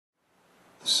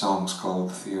song's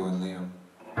called Theo and Liam.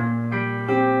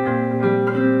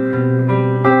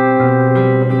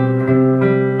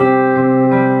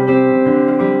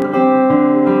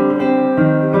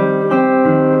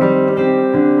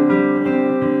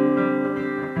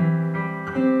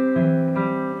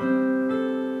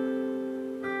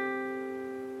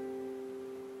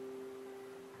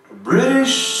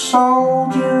 British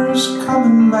soldiers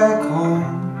coming back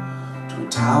home to a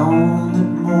town that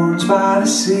mourns by the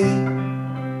sea.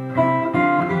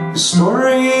 His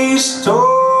story is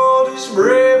told, his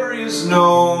bravery is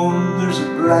known. There's a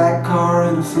black car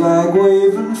and a flag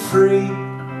waving free.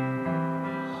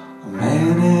 A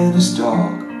man and his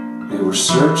dog, they were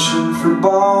searching for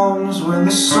bombs when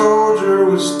the soldier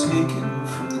was taken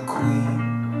from the Queen.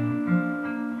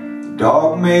 The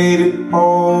dog made it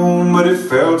home, but it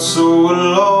felt so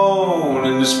alone,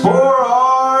 and his poor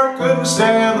heart couldn't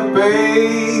stand the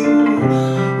pain.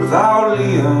 Without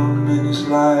Liam in his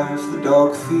life, the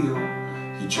dog Theo,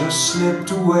 he just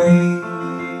slipped away.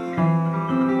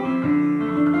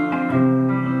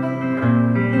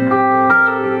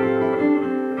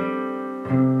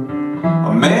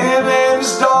 A man and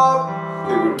his dog,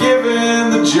 they were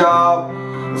given the job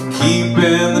of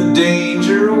keeping the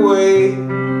danger away.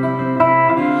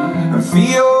 And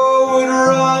Theo would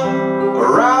run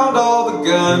around all the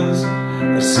guns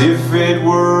as if it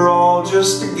were all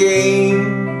just a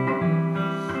game.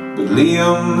 But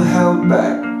Liam held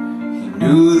back, he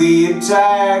knew the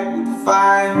attack would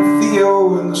find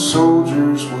Theo and the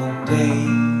soldiers one day.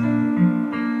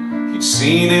 He'd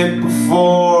seen it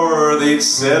before, they'd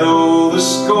settle the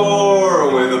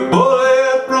score with a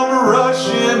bullet from a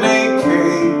Russian AK.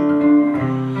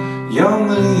 Young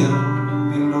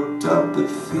Liam, he looked up at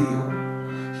Theo,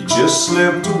 he just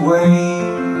slipped away.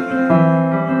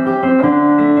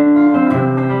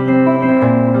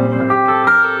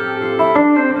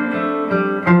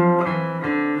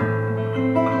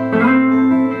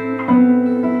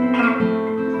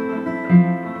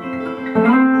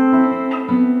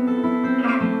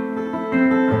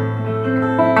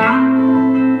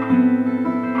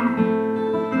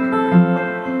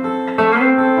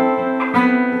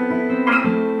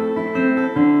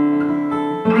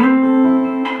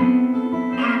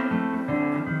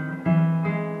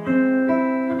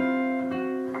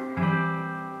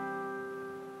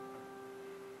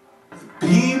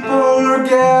 People are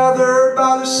gathered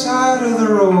by the side of the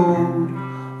road.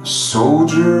 A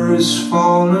soldier is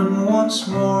fallen once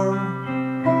more.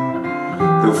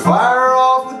 They'll fire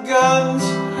off the guns,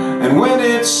 and when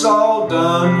it's all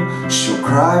done, she'll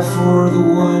cry for the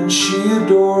one she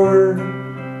adored.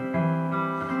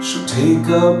 She'll take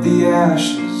up the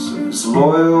ashes of his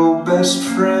loyal best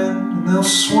friend, and they'll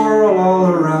swirl all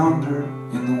around her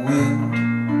in the wind.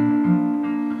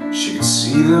 She could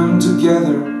see them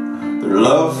together. Their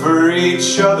love for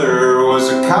each other was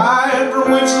a kind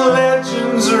from which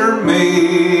legends are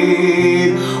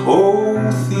made. Oh,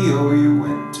 Theo, you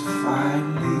went to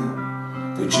find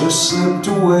Liam, they just slipped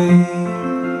away.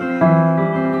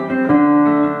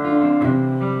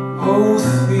 Oh,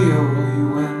 Theo, you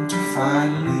went to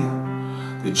find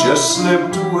Liam, they just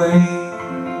slipped away.